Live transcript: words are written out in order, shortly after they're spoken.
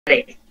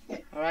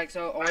Alright,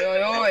 so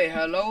oi,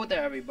 hello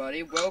there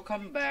everybody.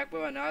 Welcome back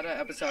with another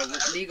episode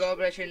with League of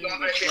Legends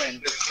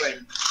with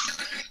friend.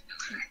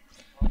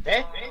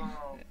 Okay.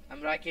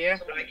 I'm right here.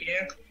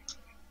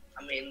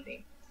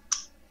 Amazing.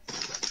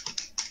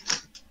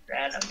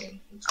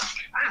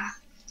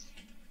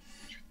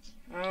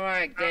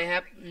 Alright, they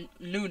have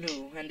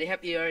Nunu and they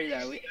have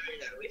Irida.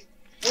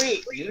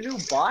 Wait, Nunu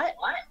bot?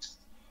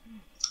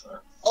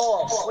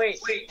 Oh, wait,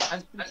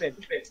 I'm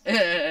stupid.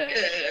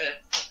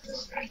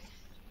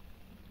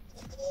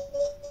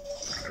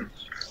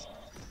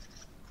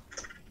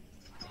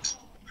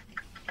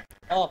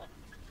 Oh,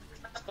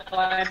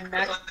 I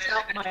maxed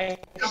out my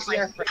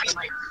URF.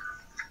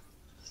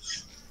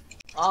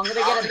 Oh, I'm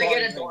gonna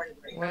get a door.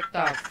 What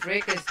the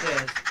frick is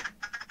this?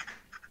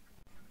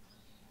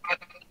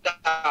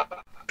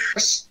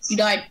 You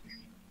died.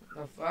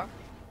 The fuck?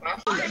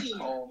 Oh my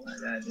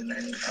god,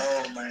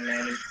 oh my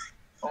god.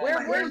 Where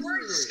were you?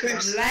 I'm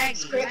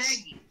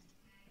laggy.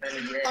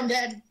 I'm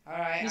dead.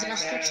 Alright, He's I'm got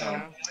there scripts on.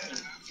 now.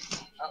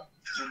 Oh,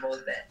 you're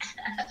both dead.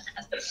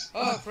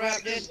 Oh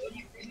crap, dude.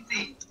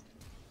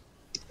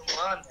 Come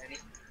on, Danny.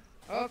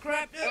 Oh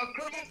crap, dude.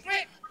 What the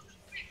frick?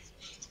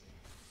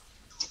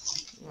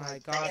 My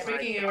god,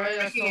 freaking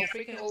Irida is so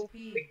freaking OP.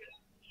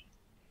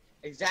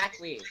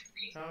 Exactly.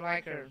 Don't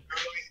like her.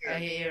 I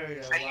hate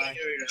Irida. Why?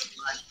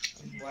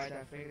 Why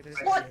the frick this?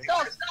 What the?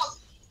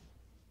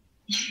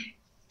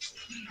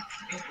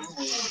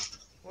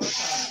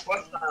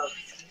 What the?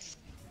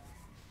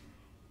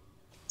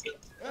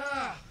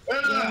 Ah!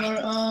 You're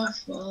a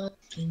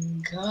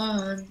fucking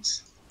cunt.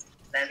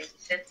 Danny,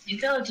 you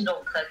tell her to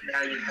don't cut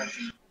now, you cut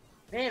me.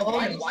 Man, Oh,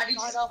 why did you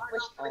start off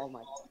with... Oh my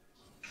god.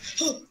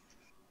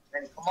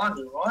 Danny, come on,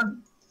 dude,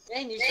 run.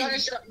 Man, you should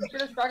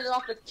have started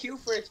off with Q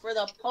first for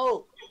the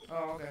poke.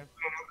 Oh, okay.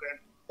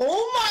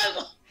 Oh my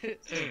god.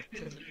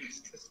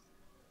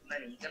 Man,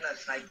 you're gonna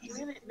snipe you.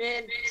 Damn it,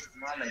 man.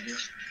 Mama, dude.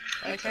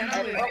 I cannot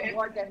Put believe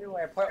wards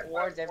everywhere. Put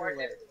wards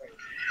everywhere.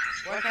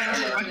 why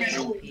can't I be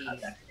OP?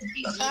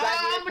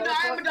 I'm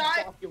gonna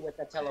die. Stop you with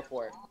the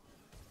teleport.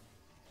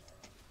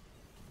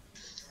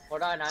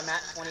 Hold on, I'm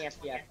at 20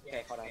 FPS.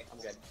 Okay, hold on, I'm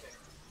good.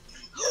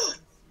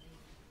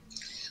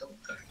 So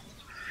good.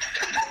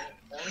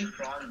 Only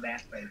Braun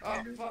back right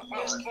Oh, there. fuck.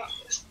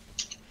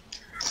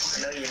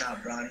 I know you're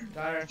not Braun.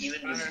 Got her.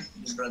 Even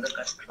your brother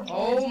cut from.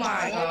 Oh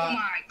my god.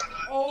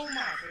 Oh my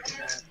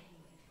god.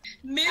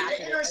 Mid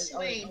inner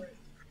swing.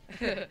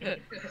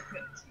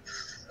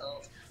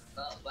 Oh,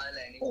 bye,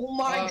 Lenny. Oh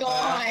my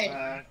god.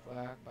 Back.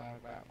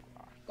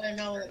 I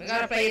know. We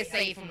gotta play it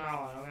safe from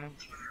now on, okay?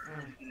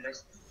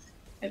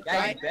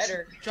 Yeah, you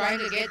better. Trying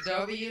to get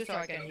W so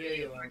I can hear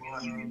you. I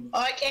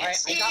can't Alright,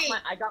 see.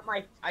 I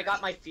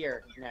got my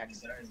fear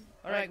next.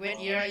 Alright, when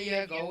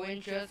you're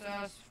going, just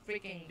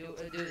freaking do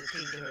the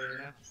thing to her, you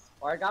know?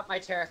 Or I got my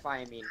terrify,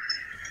 I mean.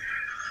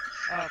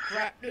 Oh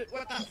crap, dude,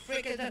 what the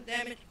frick is that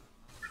damage?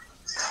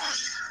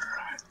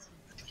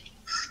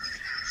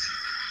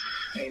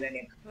 Hey,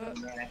 Lenny. Oh,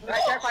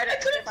 I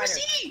couldn't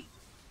proceed.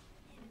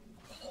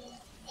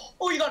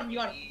 Oh, you got him.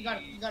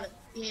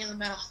 Yeah, the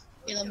mouth.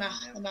 The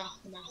mouth.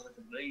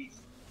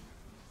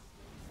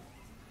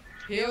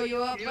 Heal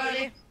you up,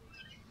 buddy.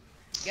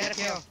 Get a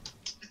kill.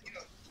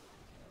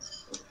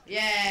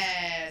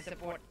 Yeah,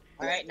 support.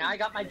 Alright, now I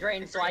got my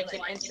drain so I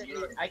can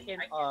instantly, I can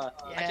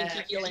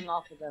keep healing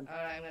off of them.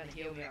 Alright, I'm gonna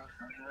heal me up.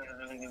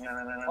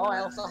 Oh, I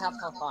also have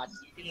health pods.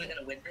 You think we're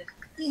gonna win this?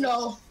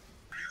 No.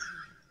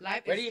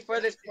 Life Ready is... for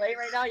this play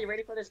right now? You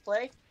ready for this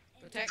play?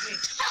 Protect me.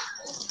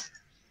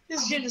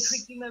 This gen is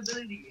Fixing my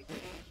ability.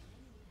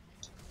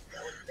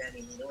 That was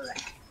Danny, you know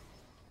that.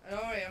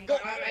 Don't worry,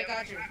 I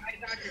got you.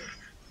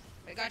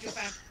 I got you,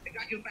 fam.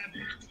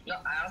 No,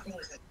 I don't think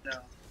we can, no.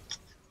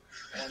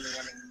 Only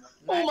running.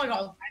 Oh my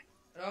god.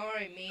 Don't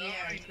worry, me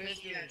and Chris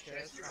doing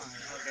just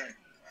fine. Okay.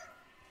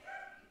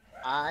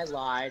 I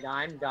lied,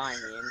 I'm dying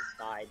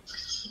inside.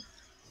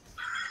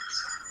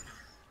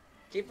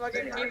 Keep going.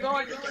 That's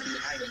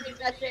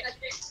it.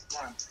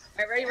 Come on.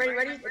 Alright,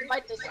 ready? Let's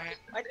fight this.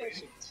 Fight this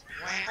shit.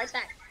 Fight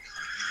that.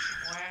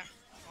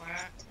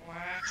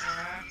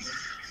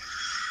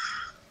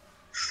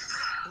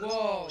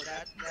 Whoa,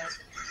 that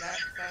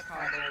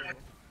combo.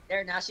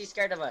 There, now she's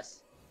scared of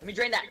us. Let me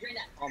drain that.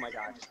 Oh my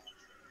god.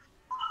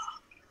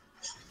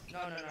 No.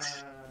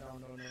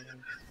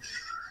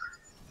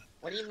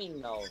 What do you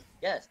mean no?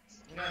 Yes.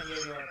 I'm gonna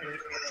heal you up, dude.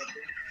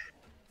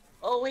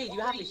 Oh wait, you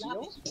have a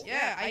heal?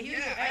 Yeah, I heal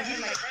you every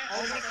like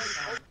almost every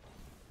time.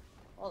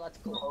 Oh, that's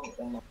cool.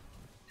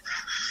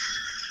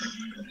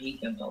 He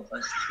can help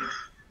us too.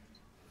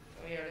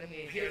 Come here, let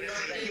me heal you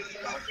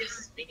up.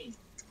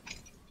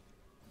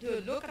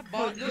 Dude, look at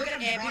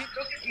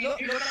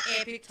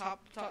epic top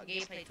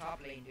gameplay top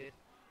lane, dude.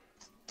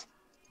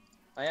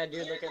 Oh yeah,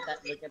 dude, look at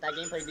that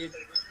gameplay, dude.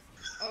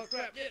 Oh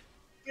crap, dude.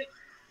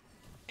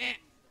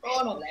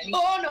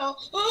 Oh no.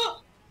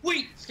 Oh,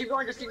 wait. Just keep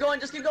going.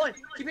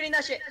 Keep hitting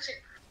that shit.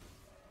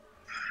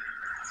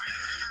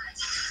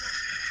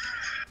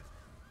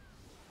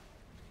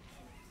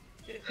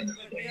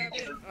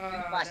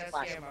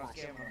 Flash.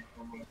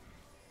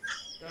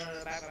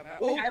 Back.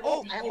 Oh.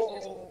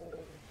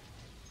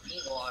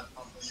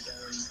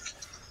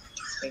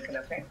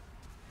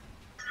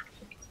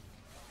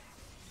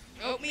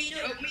 Oh, me.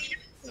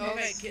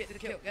 Okay, get the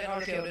kill. Get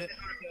auto killed it.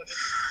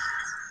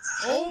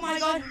 Oh my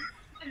god.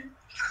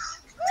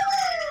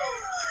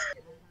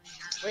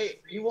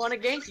 Wait, you want a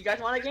gank? You guys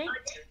want a gank?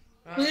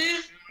 I'm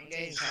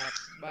getting top.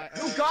 But,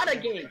 You got a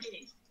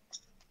gank!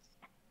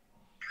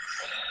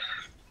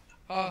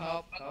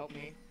 Oh, help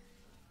me.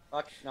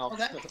 Fuck, no.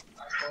 Okay.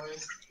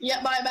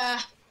 Yeah, bye.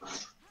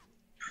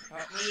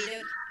 Help me,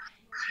 dude.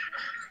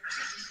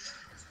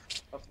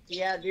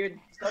 Yeah, dude.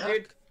 Go,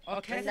 dude.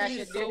 Okay, that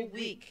is so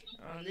weak.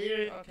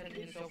 Literally, okay,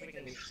 is so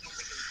freaking weak.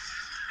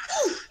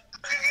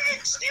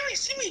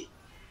 See me.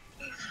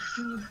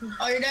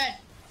 Oh, you're dead.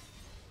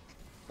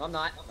 No, I'm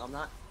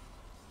not.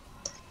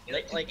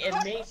 Like, it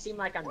may seem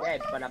like I'm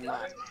dead, but I'm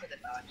not.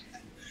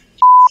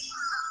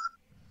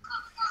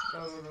 Go.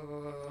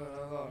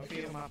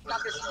 Feed him up. I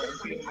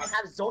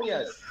have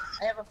Zonias.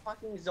 I have a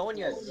fucking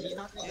Zonias. He's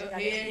not gonna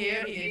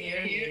Here.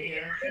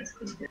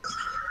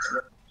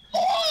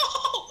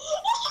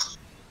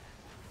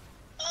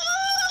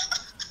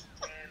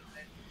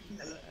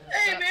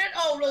 Hey, man.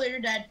 Oh, really? You're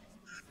dead.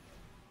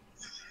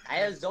 I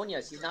have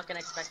Zonias. He's not gonna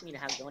expect me to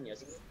have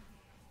Zonias.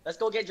 Let's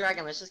go get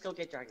Dragon. Let's just go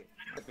get Dragon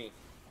with me.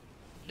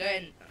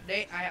 I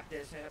have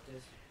this.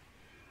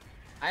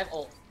 I have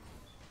ult.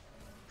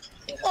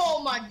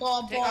 Oh my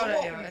god,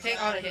 Take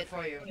out a hit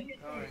for you.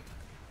 Alright.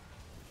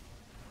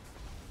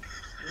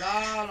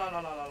 La.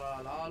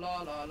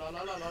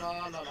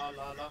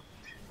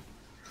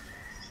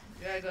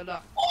 Yeah, good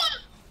luck. Oh,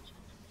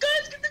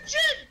 guys, get the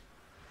chin!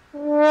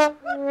 What?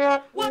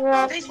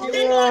 They got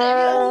it!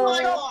 Oh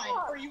my god!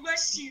 Are you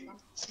guys serious?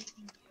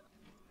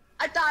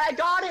 I thought I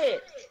got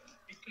it!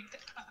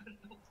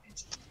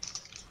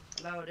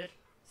 Loaded.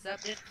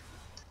 Accept it.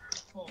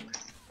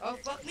 Oh,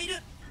 fuck me,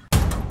 dude!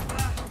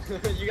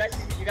 you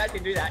guys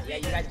can do that. Yeah,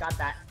 you guys got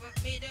that.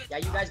 Fuck me, dude! Yeah,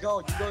 you guys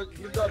go.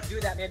 You go do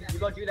that, man. You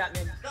go do that,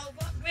 man. No,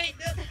 fuck me,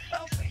 dude!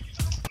 Help me!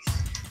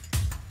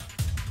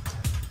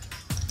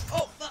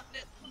 Oh, fuck,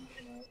 dude!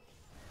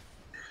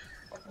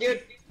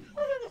 Dude.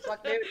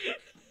 Fuck, dude.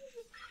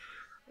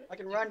 I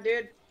can run,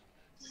 dude.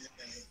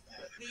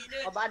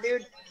 Oh, bye,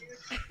 dude.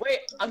 Wait,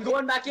 I'm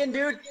going back in,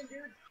 dude.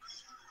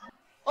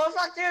 Oh,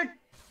 fuck, dude.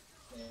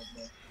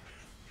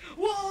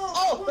 Whoa!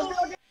 Oh, let's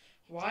go, dude.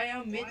 Why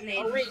am mid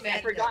lane? Oh, wait, I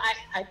forgot.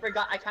 I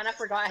kind of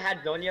forgot I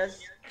had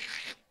Zonias.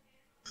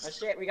 Oh,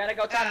 shit. We gotta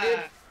go top, dude.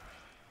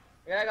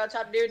 We gotta go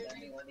top, dude.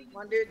 Come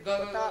on, dude.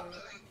 Go top.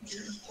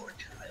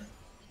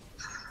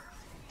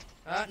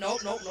 No.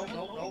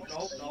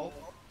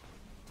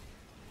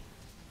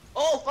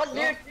 Oh, fuck,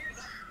 dude.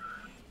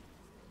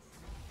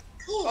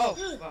 Oh,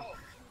 wow.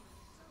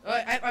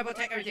 I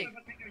protect everything.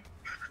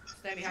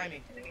 Stand behind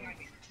me.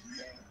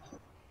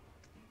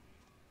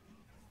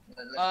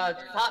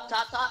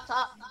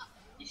 Top.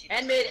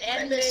 And mid.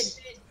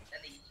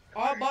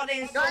 Oh, bot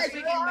lane is so Guys,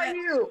 freaking where are bad.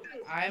 you?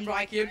 I'm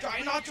right here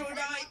trying not to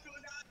die.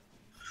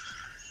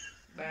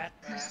 Bad.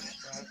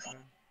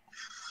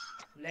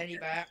 Lenny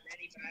back.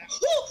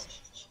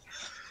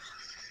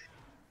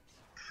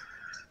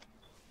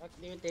 Fuck,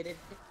 dude, they did.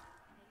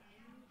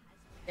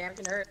 Damn,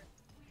 can hurt.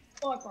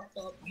 Oh, I fucked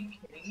up.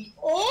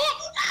 Oh!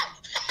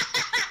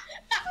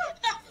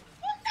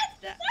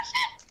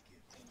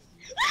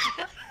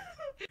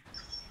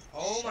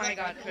 Oh my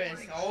god,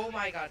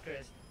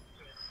 Chris.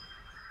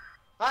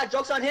 Ah,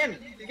 joke's on him.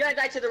 You're gonna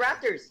die to the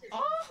Raptors.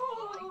 Oh.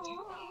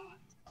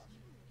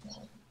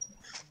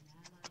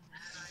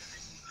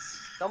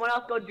 Someone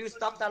else go do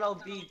stuff that'll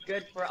be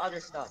good for other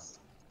stuff.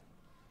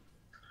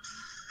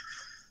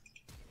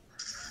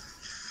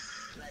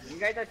 You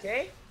guys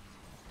okay?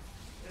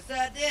 Is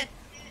that it?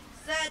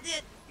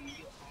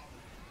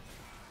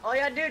 Oh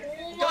yeah, dude.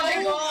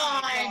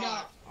 Oh my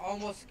god!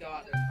 Almost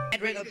got it.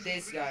 Get rid of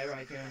this guy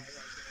right here.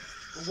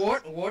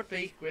 Ward,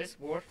 please, Chris,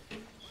 ward.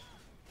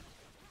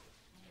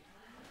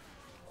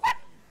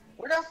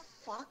 Where the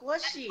fuck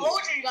was she? I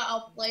told you got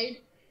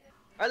outplayed.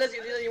 Alright,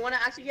 you wanna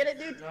actually get it,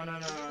 dude? No.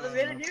 Let's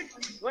get it, dude.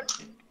 What?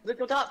 Let's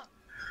go top.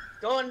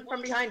 Go in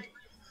from behind.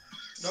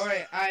 Don't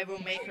worry, I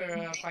will make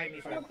her fight me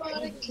first.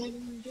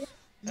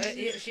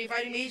 She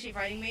fighting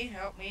me.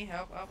 Help me.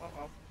 Help.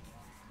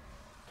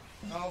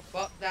 Oh,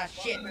 fuck that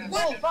shit.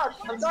 Oh, fuck.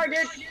 I'm sorry,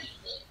 dude.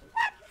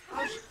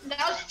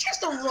 That was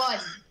just a run.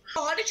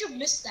 Oh, how did you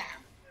miss that?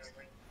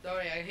 Don't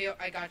worry,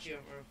 I got you,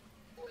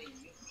 bro.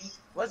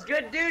 What's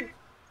good, dude?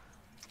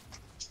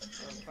 Oh,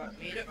 fuck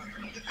me, dude.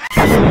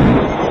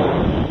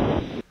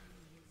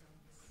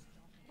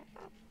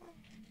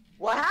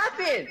 What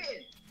happened?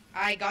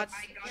 I got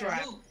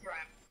trapped.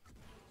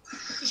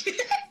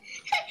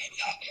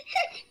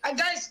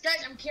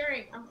 Guys, I'm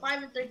carrying. I'm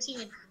 5 and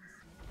 13.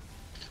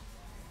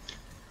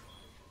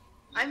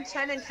 I'm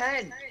 10 and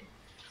 10.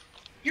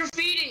 You're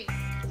feeding.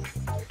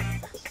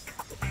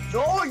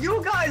 No,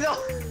 you guys are.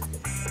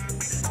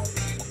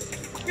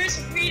 Chris,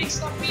 you're feeding.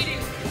 Stop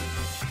feeding.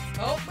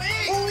 Help me!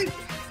 Holy.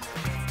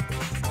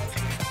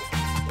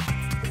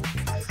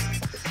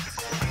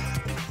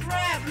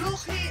 Crap! Look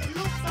the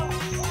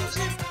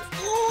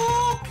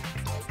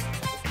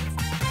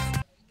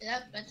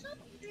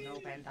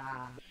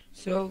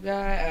So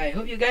guys, I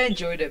hope you guys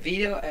enjoyed the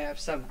video. I have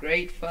some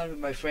great fun with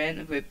my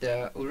friend with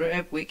the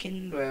URF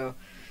weekend drill.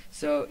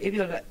 So if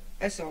you like,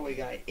 as always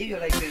guys, if you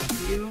like this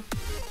video,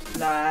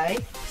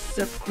 like,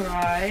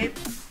 subscribe,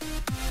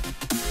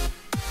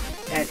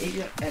 and if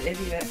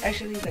you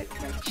actually like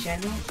my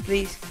channel,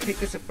 please click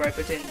the subscribe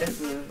button. That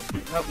will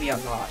help me a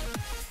lot.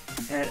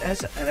 And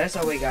as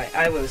always guys,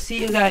 I will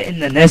see you guys in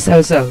the next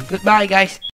episode. Goodbye guys.